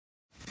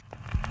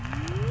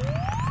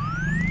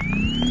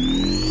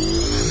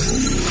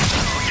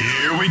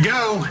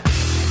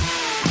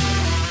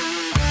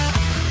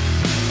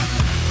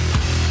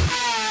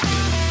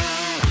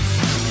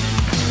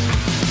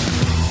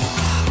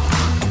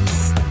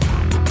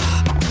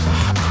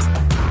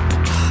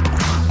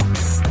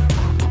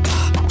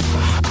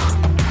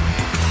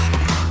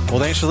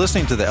thanks for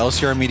listening to the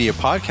LCR Media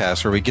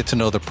Podcast, where we get to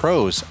know the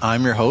pros.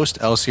 I'm your host,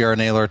 LCR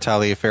Naylor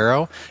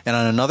Taliaferro, and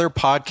on another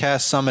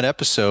Podcast Summit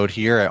episode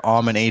here at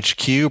Almond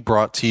HQ,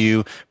 brought to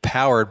you,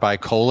 powered by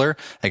Kohler,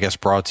 I guess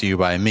brought to you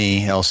by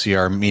me,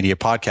 LCR Media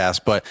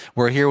Podcast. But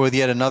we're here with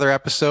yet another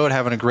episode,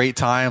 having a great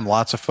time.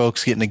 Lots of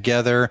folks getting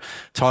together,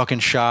 talking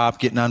shop,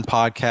 getting on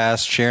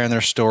podcasts, sharing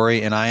their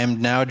story, and I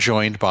am now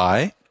joined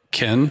by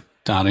Ken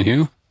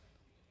Donahue.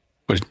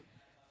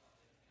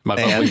 My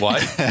lovely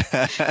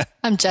wife.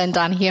 I'm Jen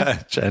Donahue.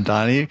 Jen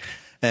Donahue.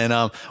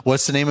 And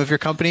what's the name of your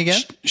company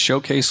again?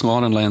 Showcase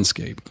Lawn and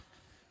Landscape.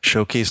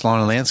 Showcase Lawn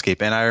and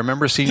Landscape. And I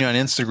remember seeing you on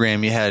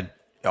Instagram. You had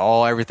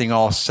everything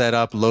all set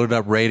up, loaded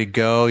up, ready to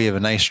go. You have a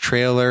nice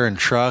trailer and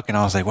truck. And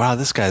I was like, wow,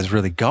 this guy's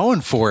really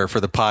going for it for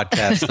the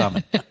podcast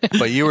summit.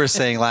 But you were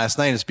saying last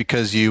night it's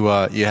because you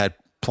had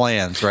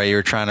plans, right?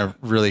 You're trying to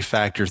really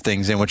factor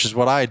things in, which is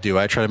what I do.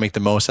 I try to make the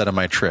most out of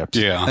my trips.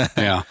 Yeah,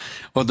 yeah.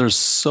 Well, there's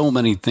so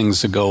many things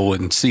to go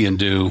and see and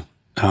do.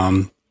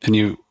 And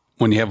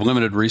when you have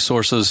limited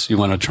resources, you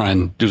want to try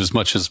and do as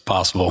much as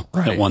possible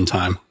at one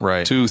time.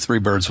 Right.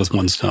 2-3 birds with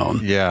one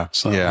stone. Yeah.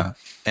 Yeah.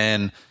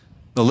 And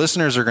the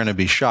listeners are going to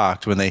be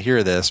shocked when they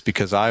hear this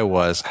because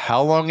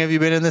how long have you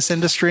been in this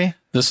industry?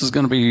 This is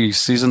going to be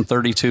season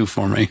 32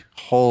 for me.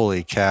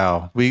 Holy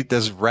cow.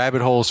 There's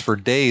rabbit holes for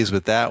days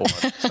with that one.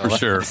 So For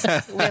sure.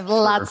 We have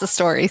lots of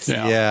stories.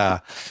 Yeah.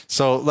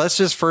 So let's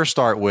just first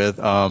start with,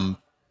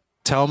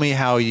 tell me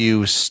how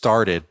you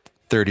started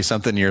 30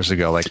 something years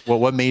ago. Like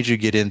what made you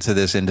get into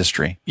this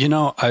industry?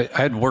 I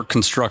had worked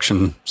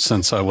construction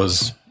since I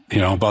was,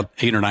 about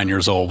 8 or 9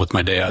 years old with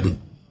my dad.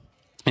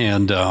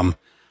 And,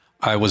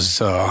 I was,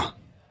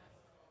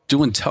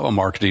 doing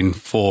telemarketing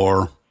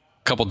for a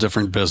couple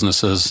different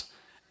businesses.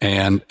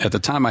 And at the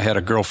time I had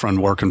a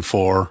girlfriend working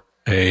for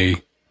a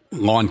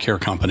lawn care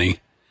company,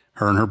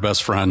 her and her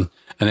best friend,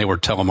 and they were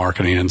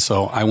telemarketing. And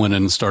so I went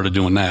in and started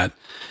doing that.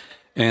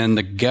 And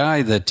the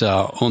guy that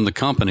owned the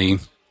company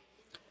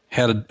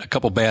had a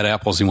couple bad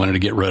apples he wanted to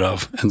get rid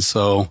of. And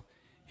so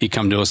he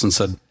come to us and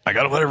said, I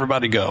got to let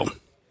everybody go.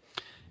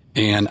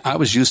 And I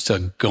was used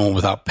to going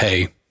without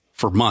pay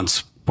for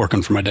months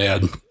working for my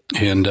dad.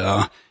 And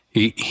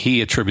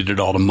he attributed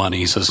all the money.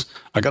 He says,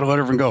 I got to let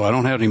everyone go. I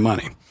don't have any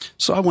money.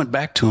 So I went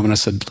back to him and I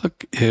said,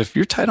 look, if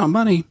you're tight on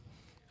money,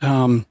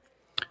 I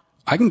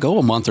can go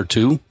a month or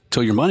two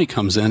till your money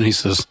comes in. He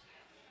says,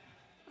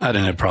 I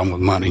didn't have a problem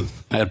with money.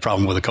 I had a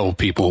problem with a couple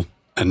people.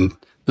 And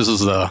this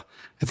is I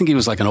think he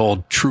was like an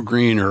old True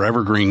Green or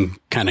Evergreen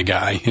kind of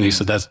guy. And he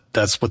said,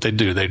 that's what they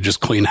do. They just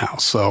clean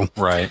house. So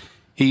right.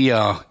 He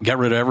got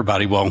rid of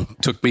everybody. Well,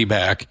 took me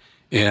back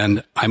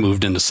and I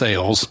moved into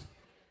sales.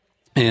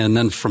 And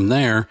then from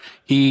there,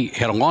 he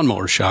had a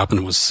lawnmower shop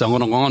and was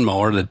selling a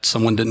lawnmower that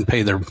someone didn't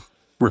pay their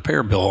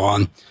repair bill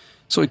on.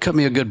 So he cut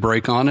me a good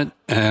break on it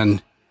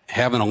and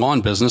having a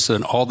lawn business.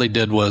 And all they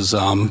did was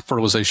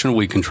fertilization and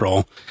weed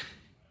control.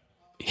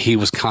 He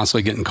was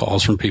constantly getting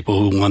calls from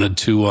people who wanted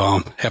to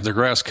have their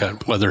grass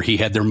cut, whether he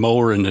had their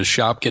mower in his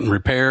shop getting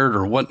repaired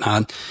or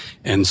whatnot.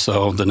 And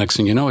so the next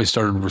thing you know, he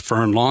started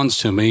referring lawns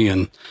to me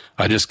and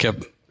I just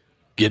kept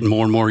getting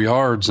more and more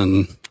yards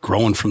and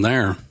growing from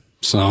there.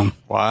 So,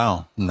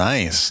 wow.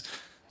 Nice.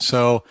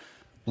 So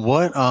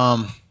what,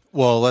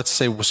 let's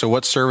say, so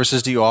what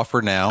services do you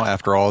offer now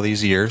after all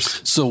these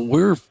years? So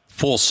we're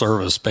full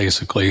service,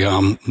 basically,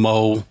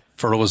 mow,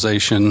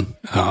 fertilization,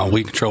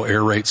 weed control,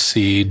 aerate,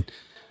 seed.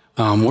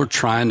 We're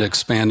trying to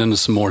expand into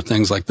some more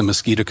things like the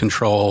mosquito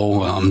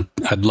control.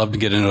 I'd love to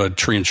get into a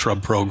tree and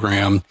shrub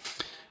program.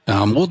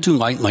 We'll do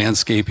light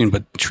landscaping,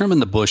 but trimming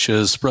the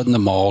bushes, spreading the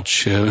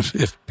mulch.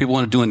 If people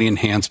want to do any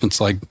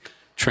enhancements like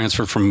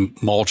transfer from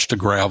mulch to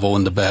gravel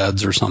into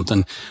beds or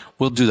something,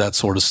 we'll do that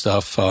sort of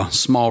stuff.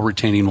 Small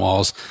retaining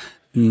walls,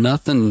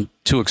 nothing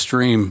too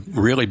extreme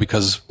really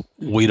because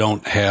we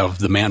don't have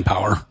the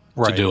manpower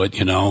to do it.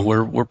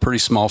 We're pretty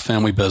small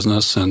family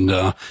business. And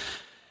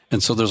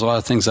so there's a lot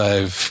of things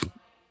I've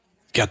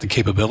got the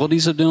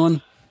capabilities of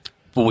doing,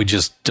 but we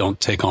just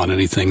don't take on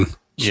anything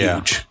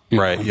huge.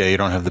 Right. Yeah. You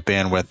don't have the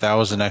bandwidth. That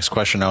was the next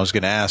question I was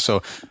going to ask. So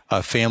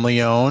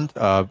family owned,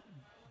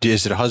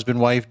 is it a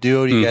husband-wife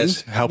duo? Do you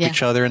guys help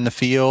each other in the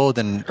field,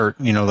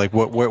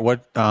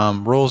 what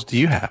roles do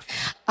you have?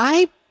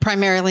 I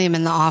primarily am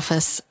in the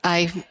office.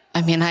 I've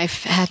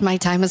had my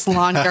time as a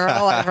lawn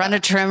girl. I've run a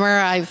trimmer.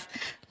 I've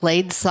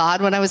laid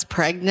sod when I was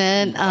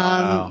pregnant.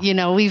 Wow.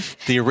 We've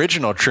the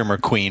original trimmer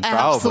queen,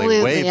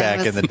 probably way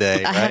back in the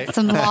day. I right? had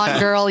some lawn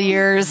girl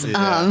years.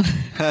 Yeah.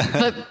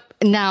 But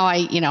now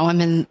I'm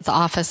in the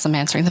office. I'm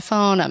answering the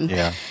phone. I'm,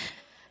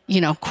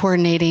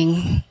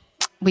 coordinating.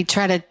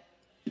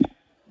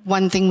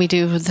 One thing we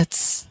do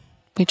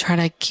we try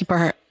to keep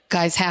our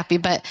guys happy,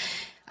 but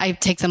I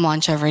take them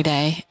lunch every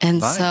day.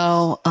 And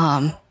so,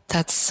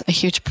 that's a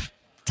huge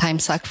time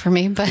suck for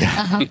me, but,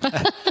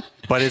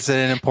 but it's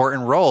an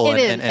important role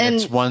and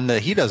it's one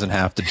that he doesn't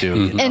have to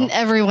do. Mm-hmm. And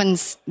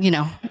everyone's,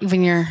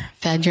 when you're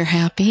fed, you're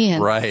happy.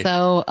 And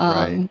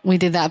so, we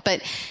do that,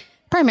 but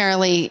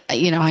primarily,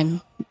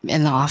 I'm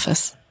in the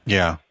office.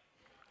 Yeah.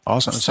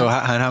 Awesome. So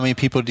how many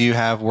people do you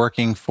have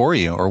working for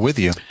you or with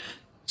you?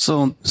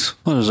 So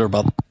what is there,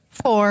 about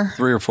 4.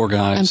 3 or 4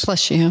 guys? And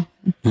plus you.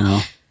 You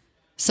know?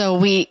 So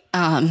we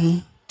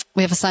have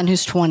a son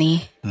who's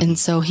 20, and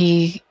so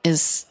he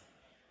is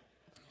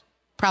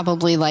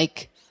probably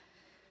like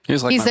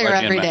He's there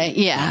every day.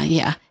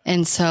 Yeah.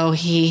 And so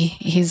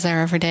he's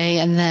there every day.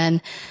 And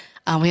then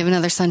we have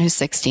another son who's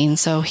 16.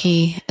 So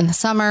he, in the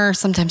summer,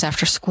 sometimes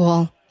after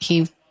school,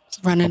 he's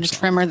running a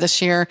trimmer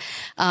this year.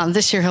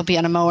 This year he'll be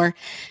on a mower.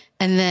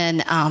 And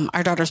then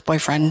our daughter's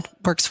boyfriend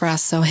works for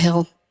us. So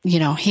he'll,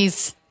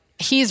 he's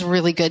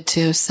really good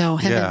too. So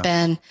him and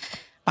Ben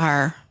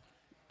are,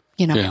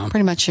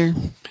 pretty much your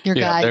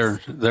guys.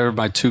 They're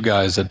my 2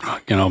 guys that,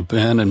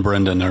 Ben and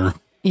Brendan are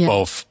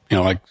both,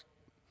 like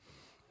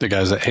the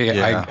guys that,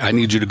 hey, I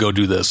need you to go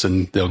do this,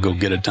 and they'll go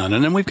get it done.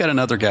 And then we've got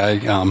another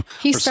guy.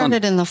 He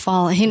started in the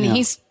fall.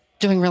 He's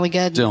doing really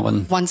good.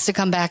 Dylan wants to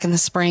come back in the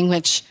spring,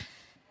 which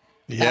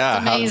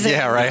that's amazing.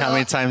 Right. So how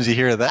many times you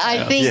hear that?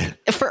 I think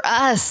for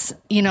us,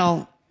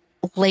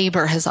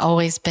 labor has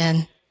always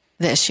been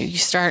the issue. You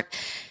start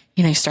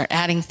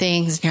adding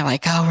things, and you're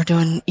like, oh, we're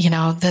doing,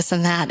 this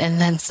and that, and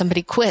then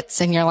somebody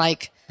quits, and you're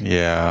like,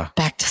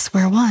 back to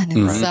square one.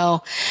 And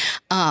so,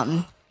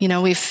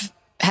 we've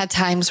had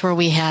times where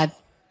we had,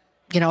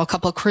 a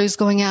couple of crews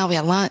going out. We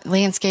had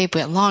landscape,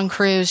 we had long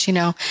crews,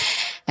 and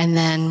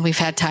then we've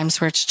had times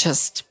where it's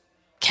just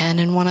Ken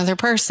and one other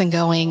person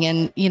going,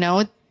 and,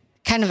 it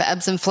kind of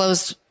ebbs and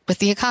flows with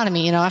the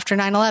economy. After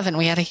 9/11,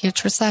 we had a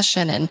huge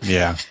recession, and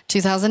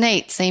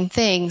 2008, same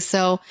thing.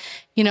 So,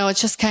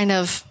 it's just kind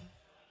of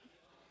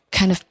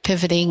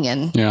pivoting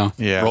and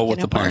roll with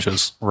the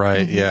punches.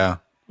 Right. Mm-hmm. Yeah.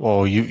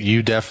 Well,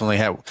 you definitely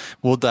have.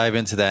 We'll dive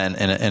into that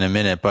in a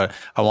minute, but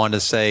I wanted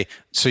to say,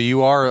 so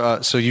you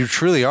are, so you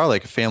truly are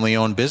like a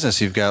family-owned business.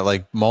 You've got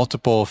like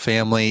multiple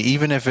family,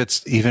 even if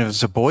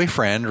it's a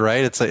boyfriend,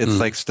 right? It's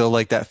like still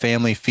like that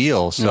family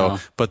feel. So,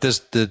 but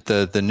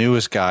the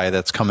newest guy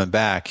that's coming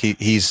back,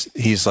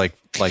 he's like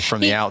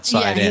from the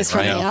outside in, he's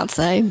right? From the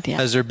outside. Yeah.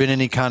 Has there been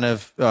any kind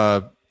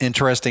of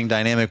interesting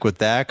dynamic with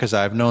that? Because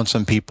I've known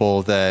some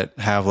people that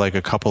have like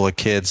a couple of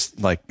kids,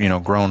 like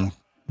grown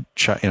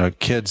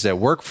kids that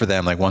work for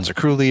them, like one's a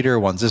crew leader,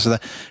 one's this or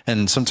that,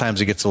 and sometimes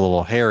it gets a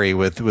little hairy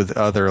with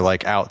other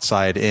like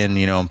outside in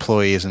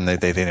employees, and they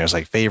think there's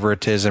like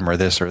favoritism or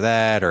this or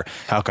that, or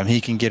how come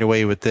he can get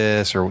away with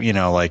this, or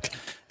like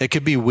it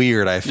could be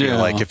weird. I feel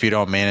like if you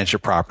don't manage it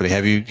properly.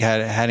 Have you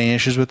had any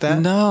issues with that?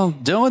 No,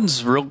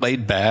 Dylan's real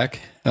laid back.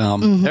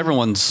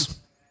 Everyone's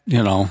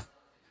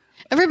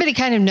everybody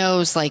kind of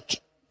knows, like,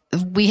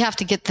 we have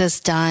to get this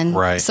done,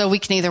 right? So we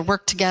can either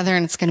work together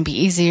and it's going to be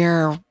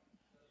easier, or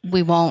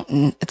we won't,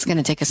 and it's going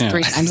to take us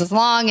 3 times as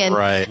long, and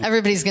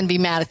everybody's going to be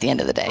mad at the end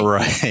of the day.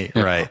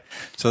 Right.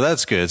 So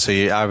that's good. So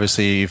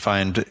you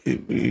find,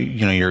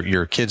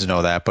 your kids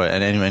know that, but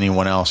and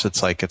anyone else,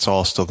 it's like, it's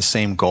all still the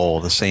same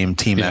goal, the same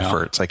team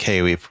effort. It's like,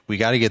 hey, we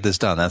got to get this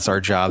done. That's our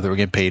job that we're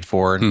getting paid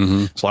for.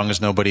 And as long as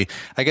nobody,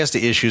 I guess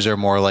the issues are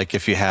more like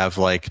if you have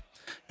like,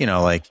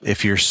 like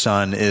if your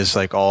son is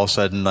like all of a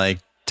sudden like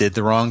did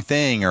the wrong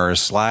thing or is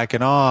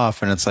slacking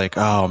off, and it's like,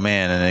 oh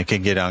man, and it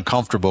can get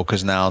uncomfortable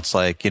because now it's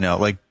like,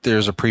 like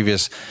there's a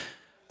previous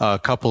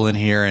couple in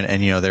here,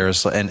 and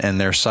there's and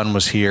their son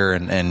was here,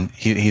 and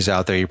he's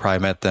out there. You probably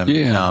met them,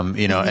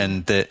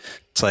 and that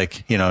it's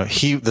like,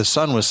 the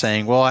son was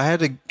saying, well, I had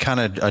to kind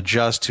of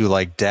adjust to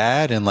like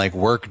dad and like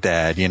work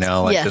dad, there's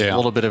a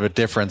little bit of a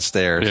difference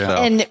there. So.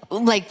 And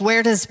like,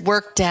 where does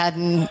work dad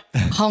and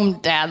home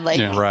dad, like,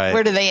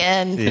 where do they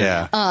end?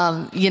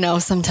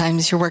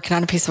 Sometimes you're working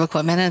on a piece of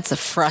equipment and it's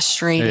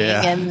frustrating,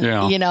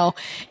 and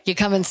you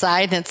come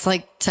inside and it's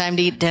like time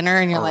to eat dinner,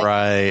 and you're like,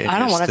 I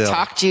don't want to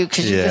talk to you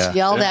because you just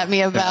yelled at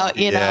me about,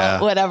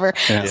 whatever.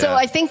 Yeah. So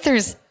I think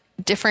there's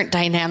different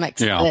dynamics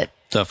that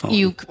definitely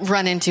you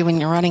run into when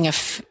you're running a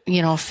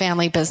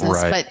family business.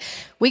 But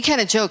we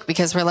kind of joke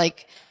because we're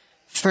like,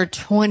 for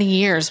 20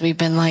 years, we've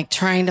been like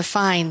trying to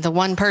find the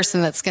one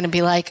person that's going to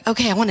be like,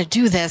 okay, I want to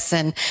do this.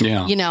 And,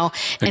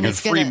 and it's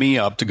free me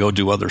up to go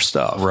do other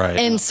stuff. Right.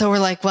 And so we're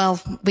like,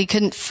 well, we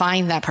couldn't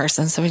find that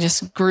person. So we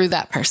just grew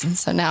that person.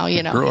 So now,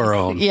 grew our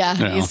own.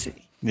 He's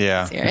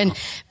here. And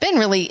Ben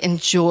really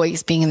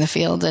enjoys being in the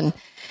field, and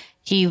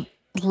he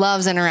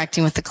loves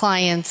interacting with the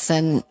clients,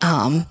 and,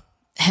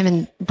 him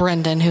and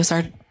Brendan, who's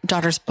our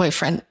daughter's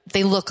boyfriend,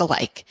 they look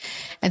alike.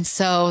 And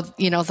so,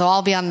 they'll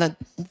all be on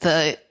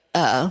the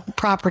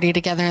property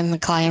together, and the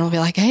client will be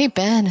like, hey,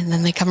 Ben. And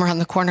then they come around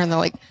the corner and they're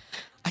like,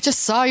 I just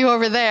saw you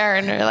over there.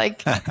 And they're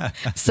like,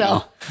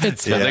 so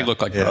it's they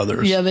look like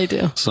brothers. Yeah, they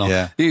do. So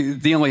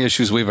the only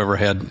issues we've ever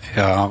had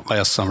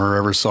last summer,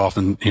 ever so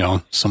often,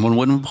 someone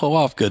wouldn't blow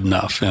off good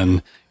enough,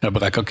 and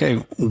but like,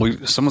 okay,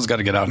 someone's got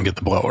to get out and get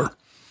the blower.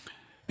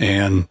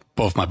 And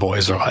both my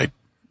boys are like,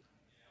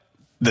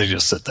 they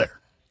just sit there.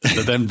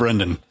 But then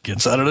Brendan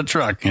gets out of the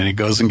truck and he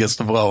goes and gets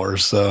the blower.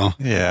 So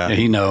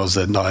he knows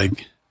that,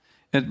 like,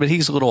 but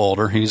he's a little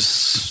older.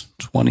 He's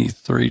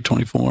 23,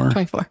 24.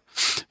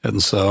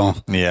 And so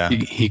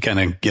he kind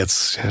of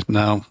gets,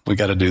 no, we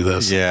got to do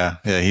this. Yeah.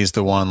 He's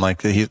the one,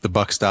 like the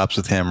buck stops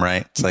with him,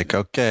 right? It's like,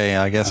 okay,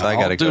 I guess I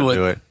got to go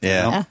do it.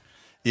 Yeah.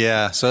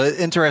 Yeah. So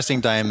interesting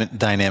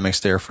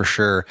dynamics there for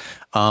sure.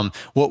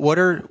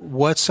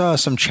 What's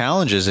some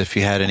challenges, if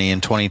you had any,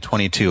 in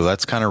 2022?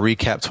 Let's kind of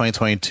recap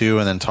 2022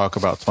 and then talk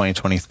about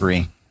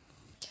 2023.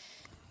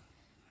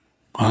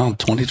 Well,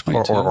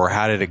 2022. Or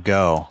how did it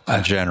go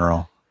in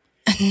general?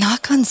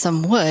 Knock on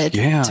some wood.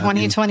 Yeah,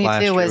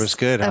 2022 was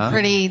good, a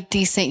pretty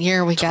decent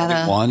year. We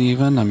got one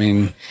even. I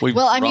mean, with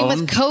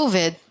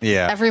COVID,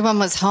 everyone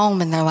was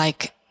home and they're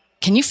like,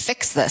 "Can you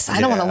fix this?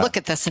 I don't want to look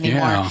at this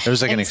anymore." Yeah. There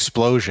was like an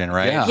explosion,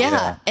 right?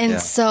 Yeah. And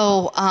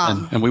so,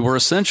 and we were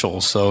essential.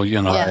 So,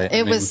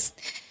 it was.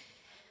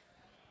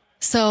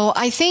 So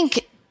I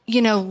think,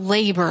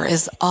 labor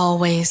is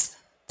always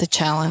the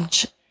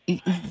challenge,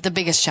 the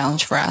biggest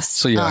challenge for us.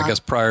 So, I guess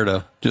prior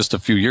to just a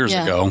few years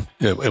ago,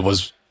 it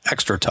was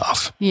extra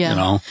tough.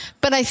 Yeah.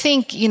 But I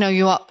think,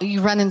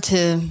 you run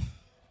into,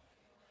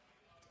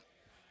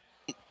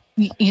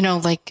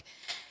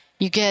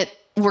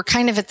 we're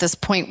kind of at this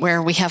point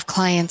where we have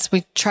clients,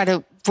 we try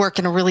to work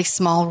in a really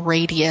small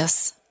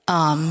radius,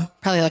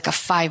 probably like a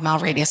 5-mile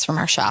radius from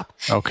our shop.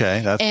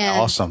 Okay. That's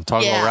awesome.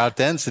 Talk about route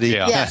density.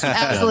 Yeah. Yes,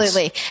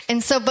 absolutely.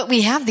 And so, but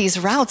we have these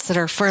routes that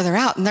are further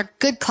out and they're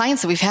good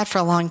clients that we've had for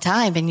a long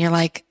time. And you're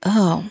like,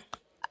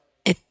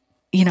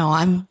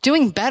 I'm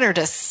doing better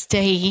to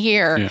stay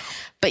here,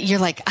 but you're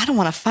like, I don't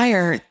want to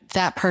fire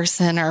that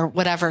person or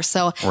whatever.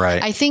 So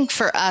I think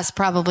for us,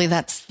 probably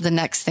that's the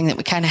next thing that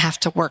we kind of have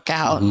to work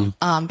out,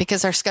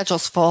 because our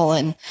schedule's full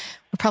and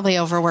we're probably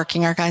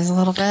overworking our guys a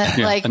little bit.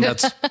 Yeah. And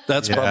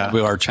that's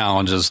probably our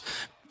challenge is,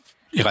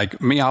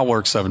 like me, I'll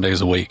work 7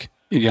 days a week.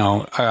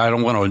 I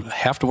don't want to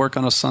have to work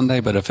on a Sunday,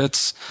 but if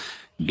it's,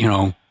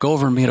 go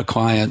over and meet a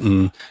client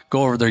and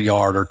go over their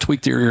yard or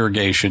tweak their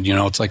irrigation,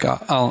 it's like,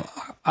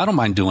 I don't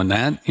mind doing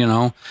that,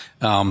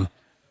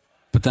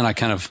 but then I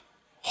kind of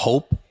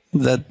hope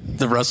that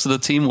the rest of the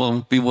team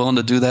will be willing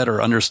to do that or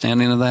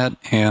understanding of that.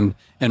 And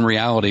in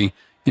reality,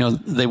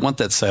 they want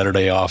that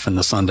Saturday off and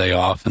the Sunday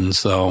off. And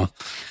so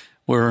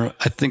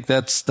I think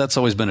that's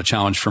always been a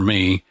challenge for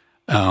me.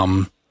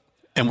 And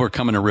we're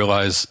coming to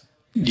realize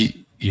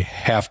you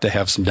have to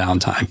have some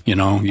downtime, you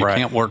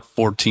can't work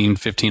 14,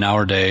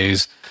 15-hour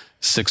days,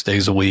 6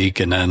 days a week.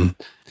 And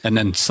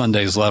then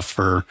Sundays left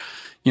for,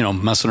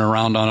 messing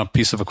around on a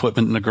piece of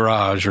equipment in the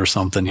garage or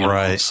something.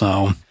 Right.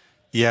 So.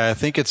 Yeah, I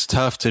think it's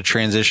tough to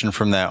transition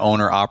from that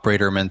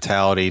owner-operator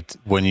mentality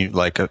when you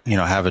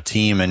have a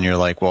team and you're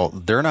like, well,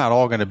 they're not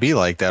all going to be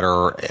like that,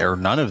 or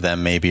none of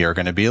them maybe are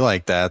going to be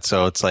like that.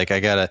 So it's like you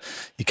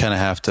kind of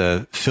have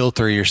to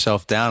filter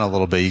yourself down a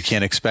little bit. You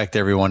can't expect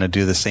everyone to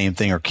do the same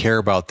thing or care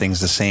about things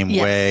the same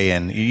way.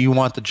 And you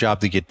want the job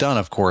to get done,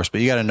 of course,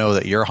 but you got to know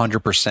that your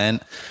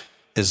 100%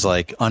 is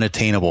like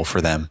unattainable for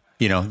them.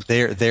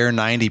 Their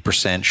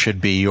 90%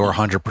 should be your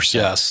 100%.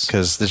 Yes.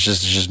 Because there's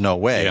just no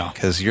way,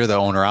 because you're the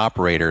owner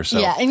operator. So.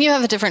 Yeah. And you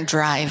have a different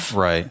drive.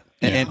 Right.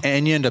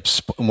 And you end up,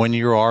 when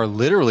you are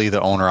literally the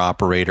owner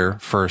operator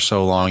for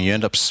so long,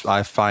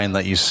 I find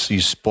that you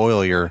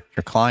spoil your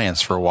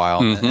clients for a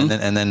while. Mm-hmm.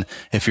 And then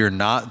if you're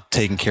not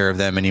taking care of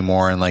them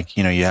anymore and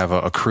you have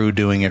a crew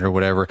doing it or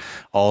whatever,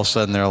 all of a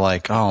sudden they're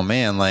like, oh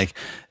man,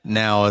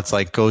 now it's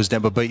goes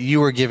down, but you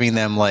were giving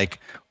them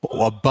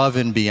above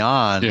and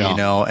beyond,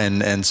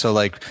 and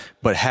so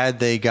but had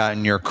they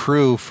gotten your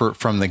crew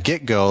from the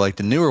get go,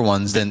 the newer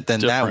ones, then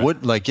that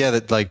would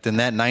then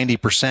that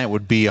 90%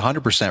 would be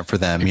 100% for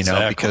them,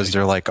 because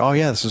they're like, oh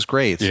yeah, this is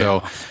great. Yeah.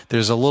 So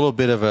there's a little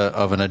bit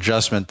of an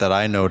adjustment that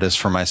I noticed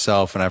for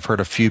myself. And I've heard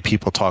a few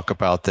people talk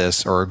about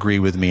this or agree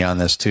with me on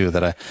this too,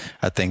 that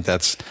I think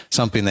that's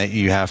something that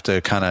you have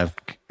to kind of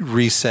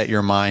reset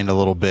your mind a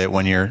little bit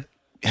when you're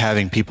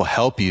having people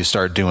help you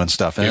start doing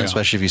stuff. And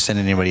especially if you send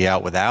anybody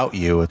out without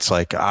you, it's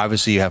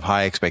obviously you have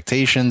high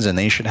expectations and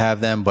they should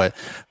have them, but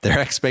their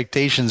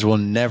expectations will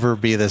never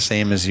be the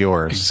same as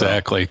yours.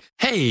 Exactly. So.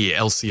 Hey,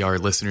 LCR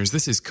listeners,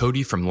 this is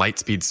Cody from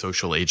Lightspeed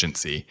Social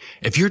Agency.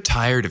 If you're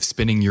tired of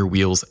spinning your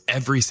wheels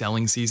every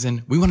selling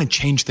season, we want to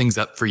change things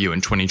up for you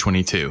in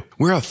 2022.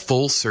 We're a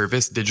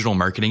full-service digital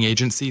marketing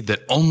agency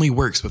that only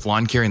works with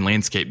lawn care and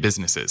landscape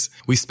businesses.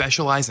 We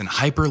specialize in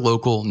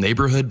hyper-local,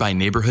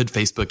 neighborhood-by-neighborhood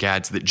Facebook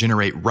ads that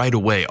generate right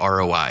away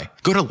ROI.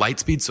 Go to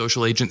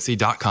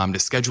lightspeedsocialagency.com to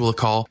schedule a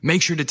call.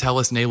 Make sure to tell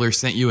us Naylor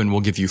sent you and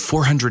we'll give you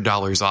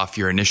 $400 off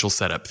your initial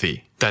setup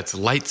fee. That's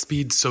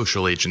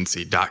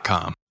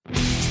lightspeedsocialagency.com.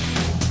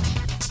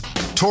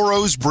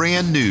 Toro's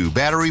brand new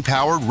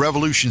battery-powered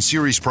Revolution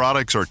Series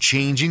products are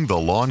changing the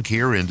lawn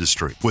care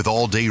industry. With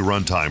all-day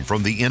runtime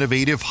from the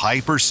innovative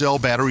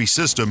HyperCell battery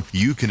system,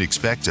 you can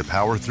expect to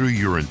power through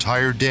your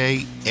entire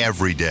day,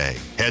 every day.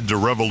 Head to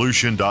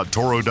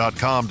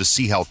revolution.toro.com to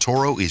see how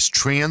Toro is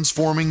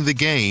transforming the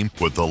game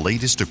with the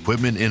latest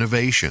equipment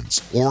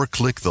innovations, or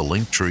click the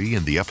link tree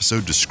in the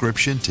episode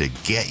description to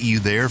get you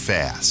there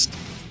fast.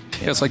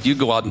 Yeah, it's like you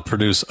go out and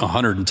produce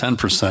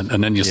 110%,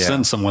 and then you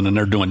send someone and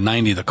they're doing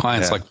 90. The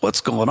client's like, what's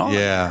going on?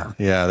 Yeah,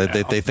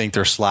 they think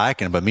they're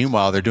slacking, but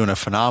meanwhile they're doing a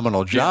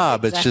phenomenal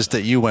job. Exactly. It's just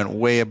that you went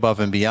way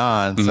above and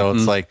beyond. So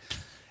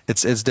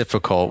it's it's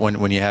difficult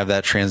when you have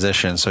that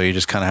transition. So you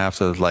just kind of have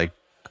to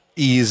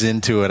ease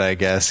into it, I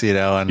guess,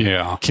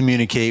 and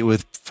communicate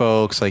with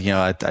folks. Like,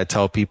 I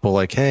tell people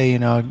like, hey,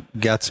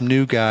 got some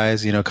new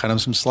guys, cut them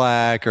some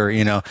slack, or,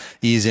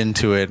 ease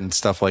into it and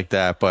stuff like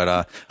that.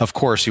 But, of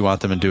course you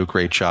want them to do a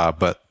great job,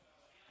 but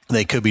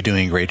they could be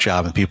doing a great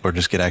job and people are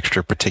just get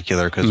extra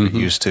particular because they're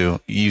used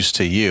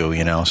to you,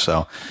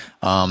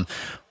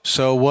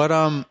 so what,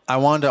 I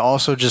wanted to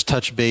also just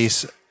touch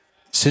base.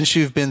 Since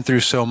you've been through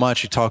so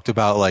much, you talked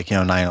about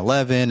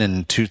 9/11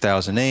 and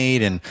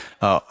 2008 and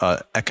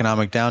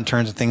economic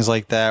downturns and things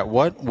like that.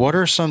 What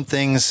are some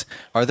things?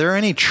 Are there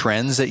any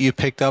trends that you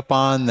picked up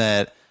on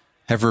that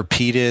have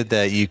repeated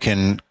that you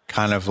can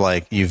kind of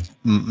you've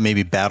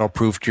maybe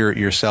battle-proofed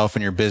yourself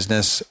and your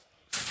business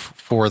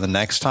for the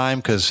next time?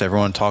 Because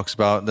everyone talks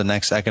about the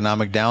next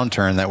economic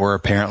downturn that we're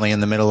apparently in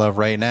the middle of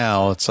right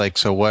now. It's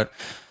so what?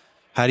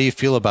 How do you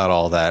feel about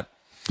all that?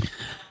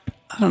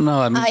 I don't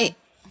know.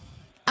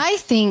 I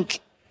think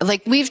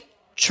we've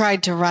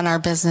tried to run our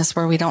business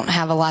where we don't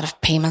have a lot of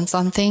payments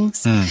on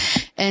things.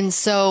 And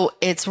so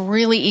it's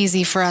really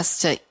easy for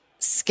us to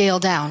scale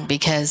down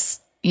because,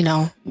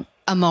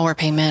 a mower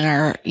payment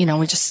or,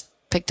 we just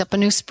picked up a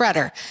new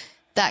spreader,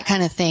 that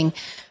kind of thing.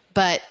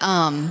 But,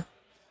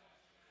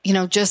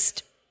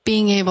 just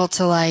being able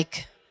to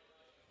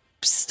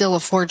still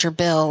afford your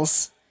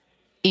bills,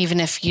 even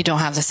if you don't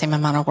have the same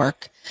amount of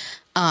work.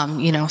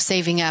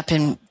 Saving up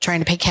and trying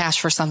to pay cash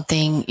for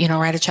something,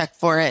 write a check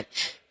for it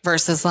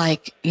versus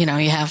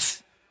you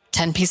have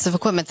 10 pieces of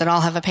equipment that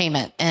all have a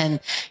payment. And,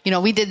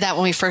 we did that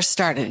when we first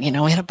started,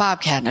 we had a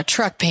Bobcat and a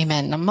truck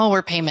payment and a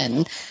mower payment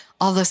and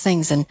all those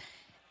things. And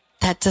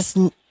that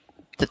doesn't,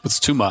 it's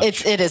too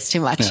much. It is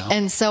too much. Yeah.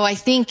 And so I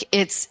think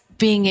it's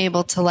being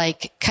able to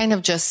kind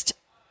of just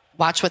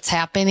watch what's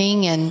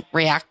happening and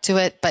react to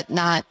it, but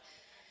not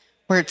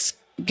where it's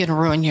going to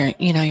ruin your,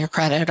 your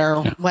credit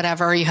or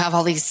whatever. You have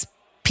all these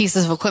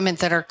pieces of equipment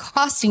that are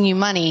costing you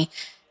money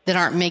that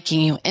aren't making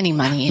you any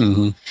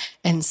money.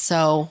 And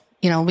so,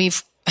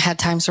 we've had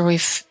times where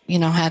we've,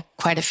 had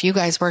quite a few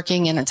guys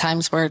working and at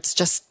times where it's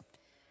just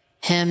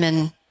him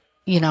and,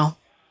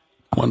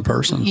 one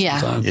person. Yeah.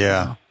 Sometimes.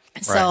 Yeah.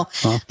 So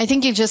I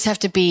think you just have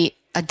to be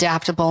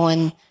adaptable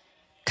and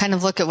kind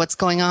of look at what's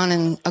going on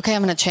and, okay,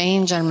 I'm going to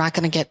change. I'm not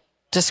going to get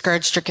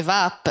discouraged or give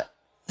up, but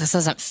this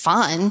isn't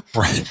fun.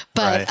 Right.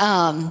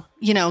 But,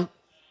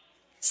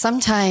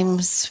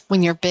 sometimes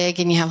when you're big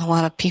and you have a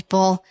lot of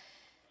people,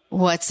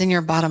 what's in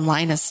your bottom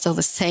line is still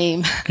the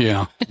same.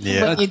 Yeah.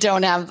 When you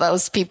don't have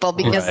those people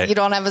because you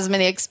don't have as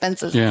many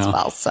expenses as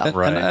well. So,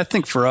 and I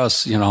think for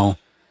us,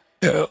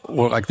 we're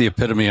like the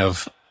epitome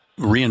of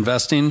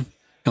reinvesting.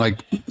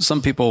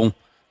 Some people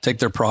take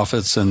their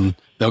profits and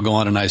they'll go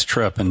on a nice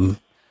trip, and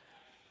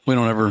we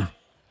don't ever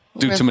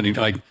do too many.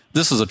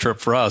 This is a trip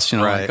for us,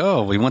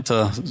 we went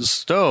to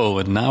Stowe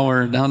and now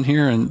we're down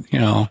here in,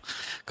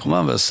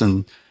 Columbus,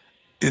 and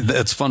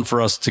it's fun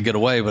for us to get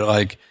away.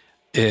 But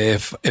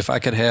if I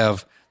could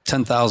have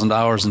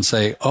 $10,000 and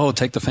say,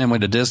 take the family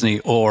to Disney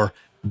or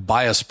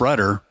buy a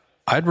spreader,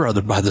 I'd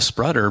rather buy the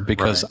spreader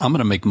because I'm going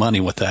to make money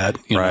with that,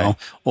 know,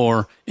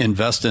 or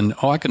invest in,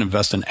 I can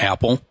invest in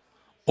Apple,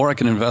 or I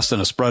can invest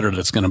in a spreader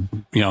that's going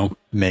to,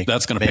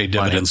 that's going to pay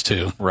dividends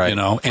too, right?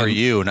 For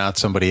you, not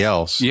somebody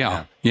else.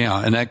 Yeah.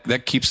 And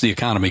that keeps the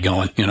economy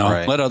going,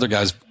 let other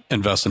guys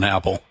invest in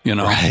Apple, I'm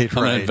going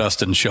to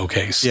invest in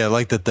Showcase. Yeah.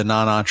 Like the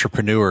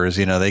non-entrepreneurs,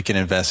 they can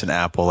invest in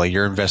Apple. Like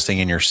you're investing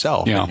in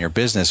yourself, in your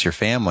business, your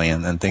family,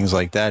 and things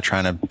like that,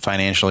 trying to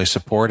financially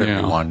support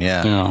everyone.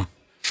 Yeah.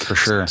 For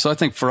sure. So I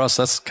think for us,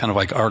 that's kind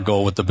of our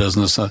goal with the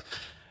business.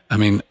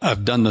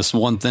 I've done this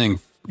one thing,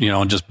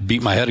 and just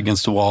beat my head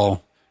against the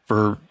wall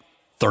for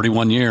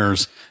 31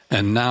 years.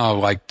 And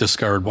now I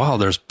discovered, wow,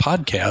 there's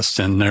podcasts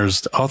and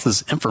there's all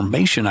this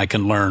information I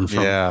can learn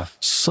from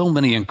so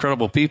many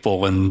incredible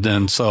people.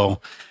 And so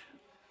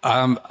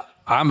I'm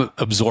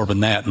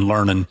absorbing that and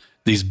learning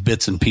these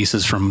bits and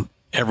pieces from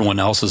everyone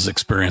else's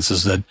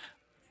experiences that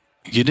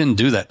you didn't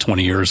do that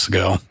 20 years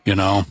ago,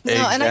 No,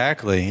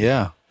 exactly.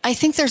 Yeah. I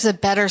think there's a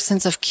better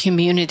sense of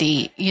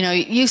community.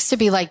 It used to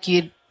be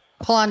you'd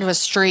pull onto a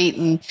street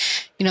and,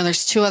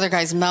 there's two other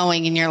guys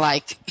mowing and you're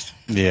like,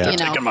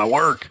 taking my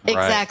work.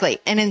 Exactly.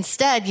 And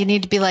instead you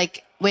need to be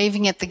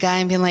waving at the guy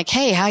and being like,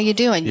 hey, how you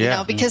doing?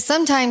 Because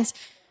sometimes,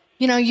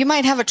 you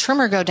might have a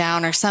trimmer go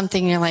down or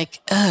something. And you're like,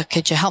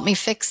 could you help me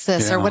fix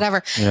this or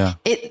whatever? Yeah.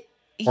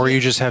 Or you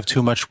just have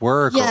too much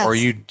work or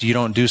you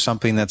don't do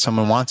something that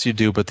someone wants you to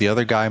do, but the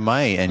other guy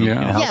might, and you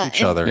can help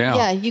each other.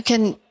 Yeah. You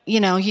can,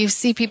 you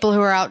see people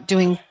who are out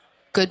doing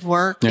good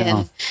work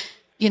and,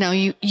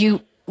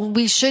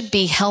 we should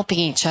be helping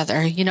each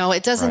other.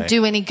 It doesn't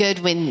do any good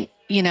when,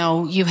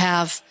 you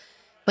have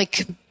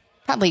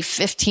probably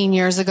 15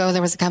 years ago,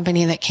 there was a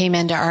company that came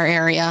into our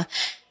area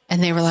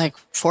and they were like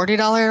 $40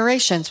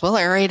 aerations. We'll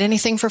aerate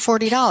anything for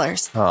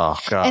 $40. Oh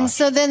God. And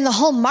so then the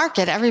whole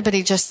market,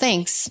 everybody just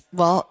thinks,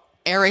 well,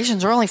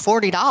 aerations are only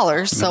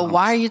 $40. So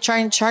why are you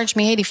trying to charge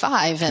me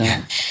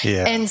 $85?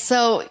 And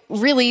so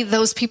really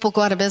those people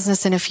go out of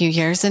business in a few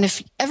years. And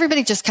if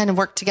everybody just kind of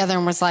worked together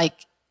and was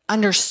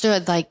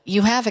understood,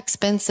 you have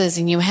expenses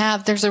and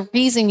there's a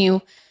reason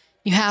you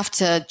you have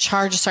to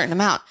charge a certain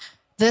amount.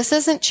 This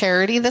isn't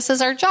charity. This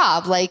is our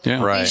job. Like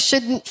we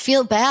shouldn't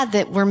feel bad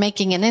that we're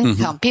making an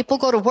income. People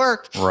go to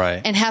work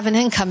and have an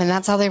income, and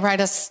that's how they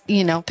write us,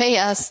 pay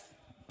us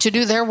to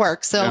do their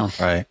work. So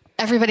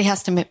everybody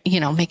has to, make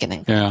an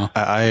income. Yeah,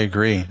 I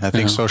agree. I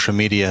think social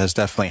media has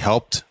definitely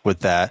helped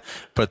with that.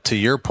 But to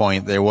your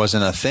point, there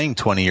wasn't a thing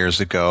 20 years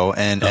ago.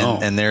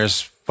 And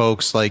there's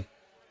folks like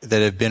that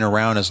have been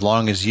around as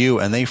long as you,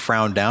 and they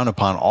frown down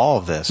upon all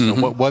of this.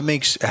 So what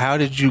makes, how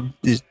did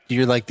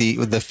you're like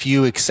the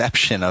few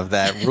exception of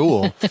that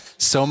rule.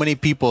 So many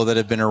people that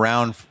have been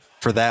around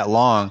for that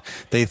long,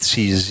 they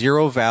see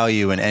zero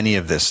value in any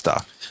of this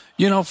stuff.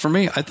 For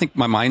me, I think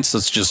my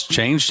mindset's just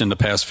changed in the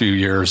past few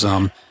years.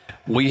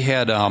 We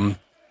had, a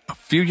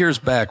few years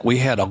back, we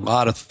had a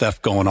lot of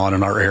theft going on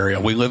in our area.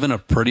 We live in a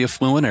pretty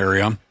affluent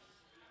area,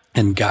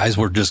 and guys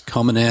were just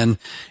coming in,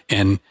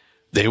 and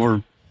they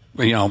were,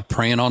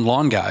 preying on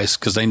lawn guys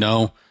because they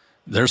know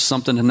there's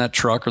something in that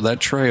truck or that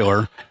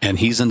trailer, and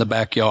he's in the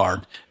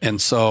backyard. And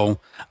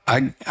so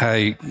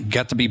I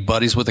got to be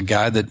buddies with a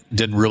guy that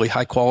did really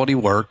high quality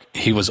work.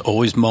 He was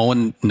always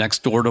mowing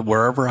next door to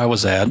wherever I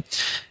was at.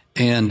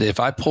 And if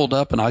I pulled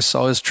up and I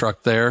saw his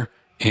truck there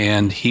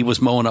and he was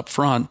mowing up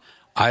front,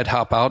 I'd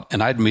hop out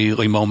and I'd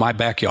immediately mow my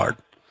backyard.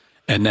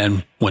 And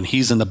then when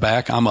he's in the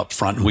back, I'm up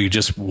front, and we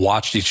just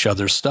watched each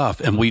other's stuff,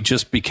 and we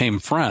just became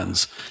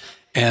friends.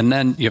 And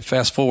then you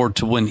fast forward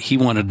to when he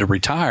wanted to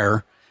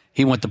retire,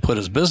 he went to put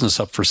his business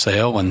up for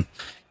sale, and,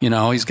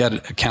 he's got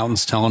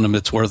accountants telling him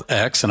it's worth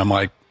X. And I'm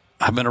like,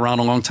 I've been around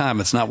a long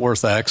time. It's not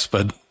worth X,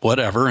 but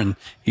whatever. And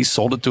he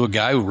sold it to a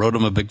guy who wrote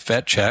him a big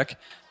fat check.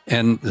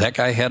 And that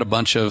guy had a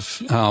bunch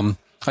of,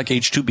 like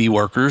H-2B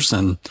workers,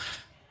 and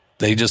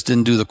they just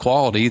didn't do the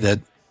quality that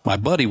my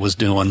buddy was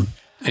doing.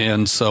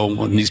 And so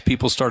when these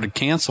people started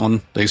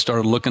canceling, they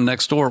started looking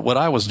next door at what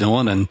I was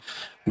doing, and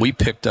we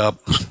picked up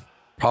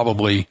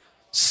probably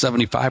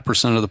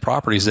 75% of the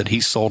properties that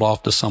he sold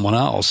off to someone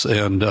else.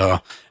 And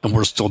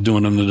we're still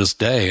doing them to this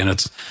day.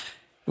 And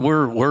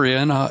we're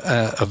in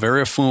a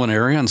very affluent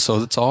area. And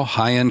so it's all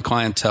high end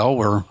clientele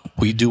where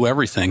we do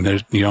everything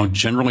that,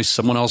 generally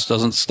someone else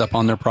doesn't step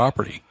on their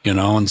property,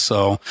 and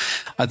so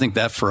I think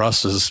that for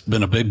us has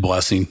been a big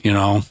blessing,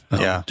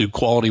 do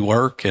quality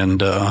work and,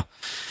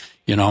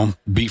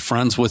 be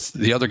friends with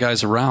the other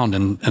guys around.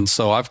 And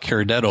so I've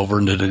carried that over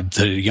into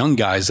the young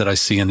guys that I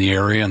see in the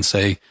area and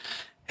say,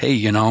 hey,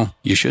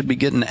 you should be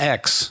getting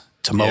X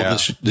to mow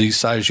these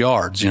size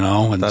yards,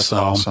 and that's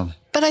awesome.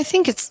 But I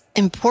think it's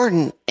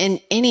important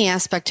in any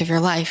aspect of your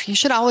life. You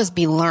should always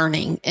be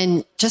learning.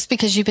 And just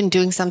because you've been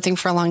doing something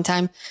for a long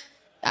time,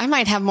 I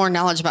might have more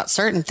knowledge about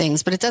certain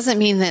things, but it doesn't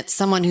mean that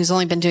someone who's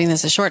only been doing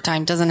this a short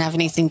time doesn't have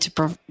anything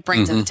to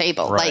bring to the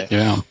table. Right.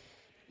 You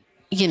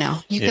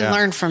can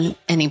learn from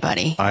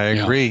anybody. I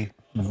agree. Yeah.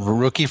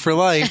 Rookie for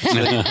life.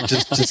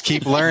 just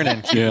keep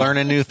learning,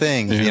 learning new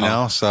things,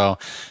 So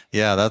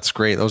that's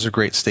great. Those are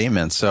great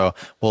statements. So,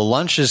 well,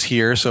 lunch is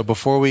here. So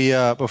before we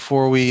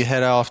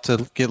head off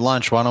to get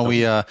lunch, why don't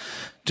we,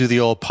 do the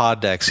old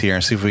pod decks here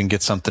and see if we can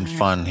get something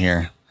fun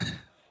here.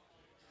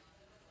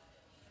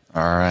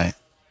 All right.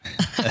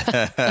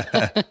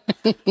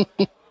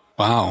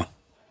 Wow.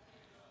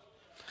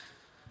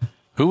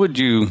 Who would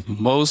you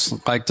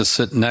most like to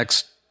sit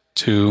next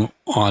to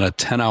on a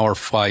 10-hour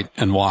flight,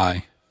 and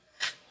why?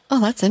 Oh,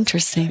 that's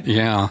interesting.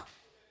 Yeah.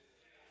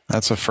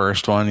 That's a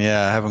first one.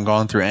 Yeah. I haven't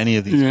gone through any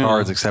of these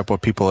cards except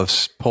what people have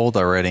pulled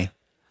already.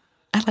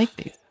 I like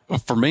these.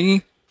 For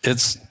me,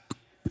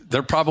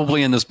 they're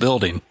probably in this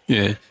building.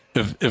 Yeah.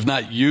 If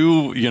not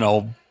you,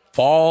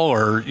 Paul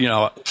or,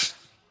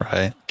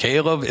 right.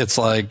 Caleb, it's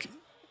like,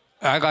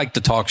 I like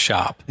to talk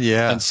shop.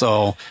 Yeah. And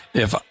so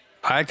if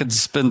I could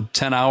spend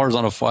 10 hours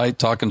on a flight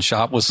talking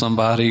shop with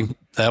somebody,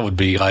 that would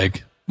be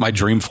like my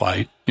dream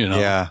flight,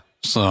 Yeah.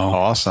 So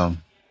awesome.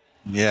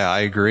 Yeah, I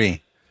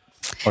agree.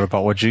 What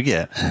about what'd you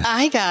get?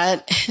 I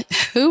got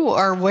who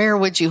or where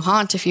would you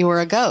haunt if you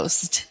were a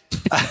ghost?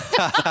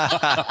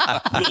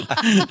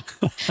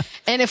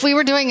 And if we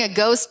were doing a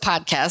ghost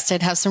podcast,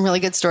 I'd have some really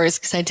good stories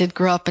because I did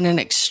grow up in an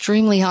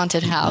extremely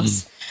haunted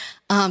house.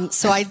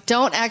 So I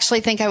don't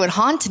actually think I would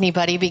haunt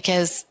anybody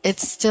because I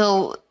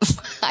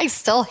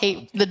still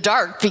hate the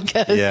dark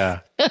because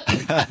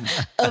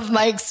of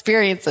my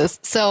experiences.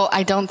 So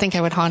I don't think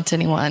I would haunt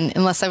anyone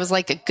unless I was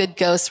like a good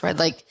ghost where I'd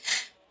like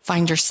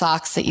find your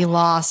socks that you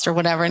lost or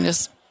whatever and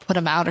just put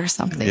them out or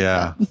something.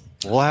 Yeah.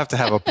 We'll have to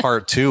have a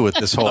part 2 with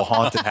this whole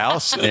haunted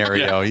house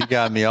scenario. You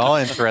got me all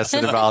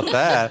interested about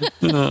that.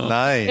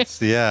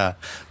 Nice. Yeah.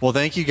 Well,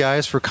 thank you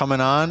guys for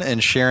coming on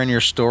and sharing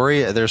your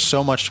story. There's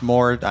so much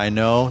more I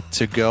know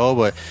to go,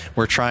 but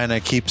we're trying to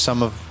keep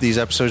some of these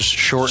episodes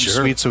short and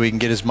sweet so we can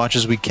get as much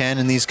as we can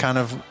in these kind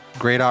of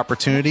great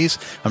opportunities.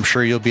 I'm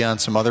sure you'll be on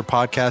some other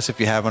podcasts if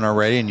you haven't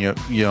already, and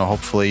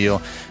hopefully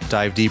you'll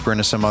dive deeper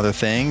into some other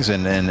things,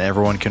 and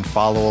everyone can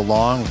follow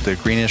along with the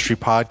Green Industry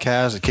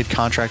Podcast, the Kid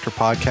Contractor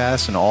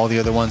Podcast, and all the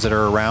other ones that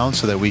are around,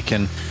 so that we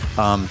can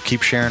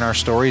keep sharing our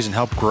stories and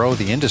help grow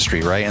the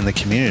industry, right, and the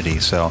community.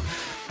 So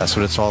That's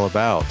what it's all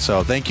about.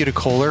 So thank you to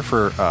Kohler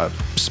for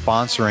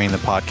sponsoring the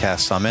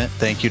Podcast Summit.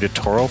 Thank you to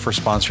Toro for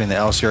sponsoring the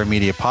LCR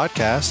Media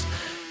Podcast.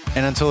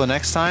 And until the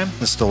next time,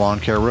 this is the Lawn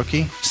Care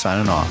Rookie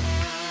signing off.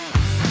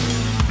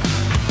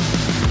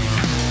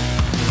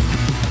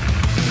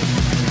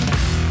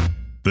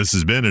 This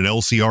has been an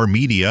LCR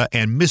Media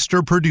and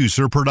Mr.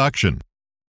 Producer production.